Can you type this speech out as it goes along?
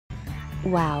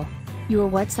Wow! Your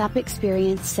WhatsApp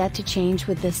experience set to change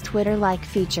with this Twitter-like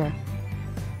feature.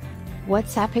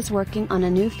 WhatsApp is working on a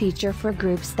new feature for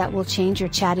groups that will change your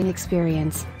chatting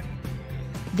experience.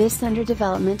 This under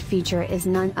development feature is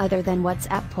none other than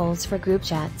WhatsApp polls for group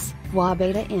chats,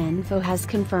 WaBeta Info has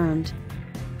confirmed.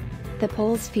 The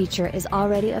polls feature is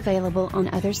already available on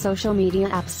other social media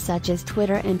apps such as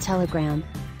Twitter and Telegram.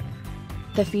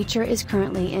 The feature is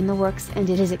currently in the works and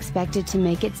it is expected to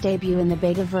make its debut in the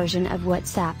beta version of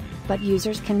WhatsApp, but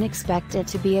users can expect it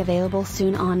to be available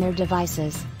soon on their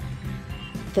devices.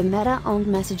 The Meta-owned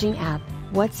messaging app,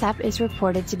 WhatsApp is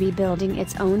reported to be building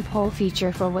its own poll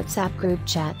feature for WhatsApp group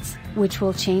chats, which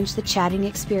will change the chatting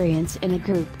experience in a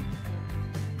group.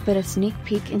 But a sneak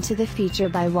peek into the feature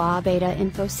by WaBeta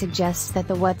Info suggests that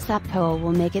the WhatsApp poll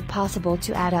will make it possible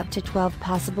to add up to 12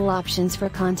 possible options for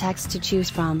contacts to choose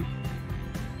from.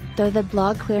 Though the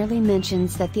blog clearly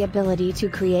mentions that the ability to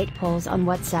create polls on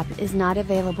WhatsApp is not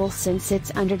available since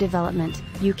it's under development,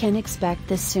 you can expect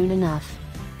this soon enough.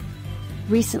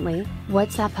 Recently,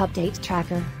 WhatsApp Update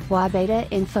Tracker, WaBeta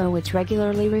Info, which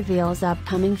regularly reveals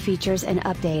upcoming features and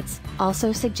updates,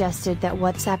 also suggested that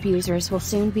WhatsApp users will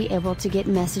soon be able to get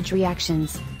message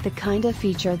reactions, the kind of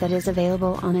feature that is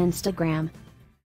available on Instagram.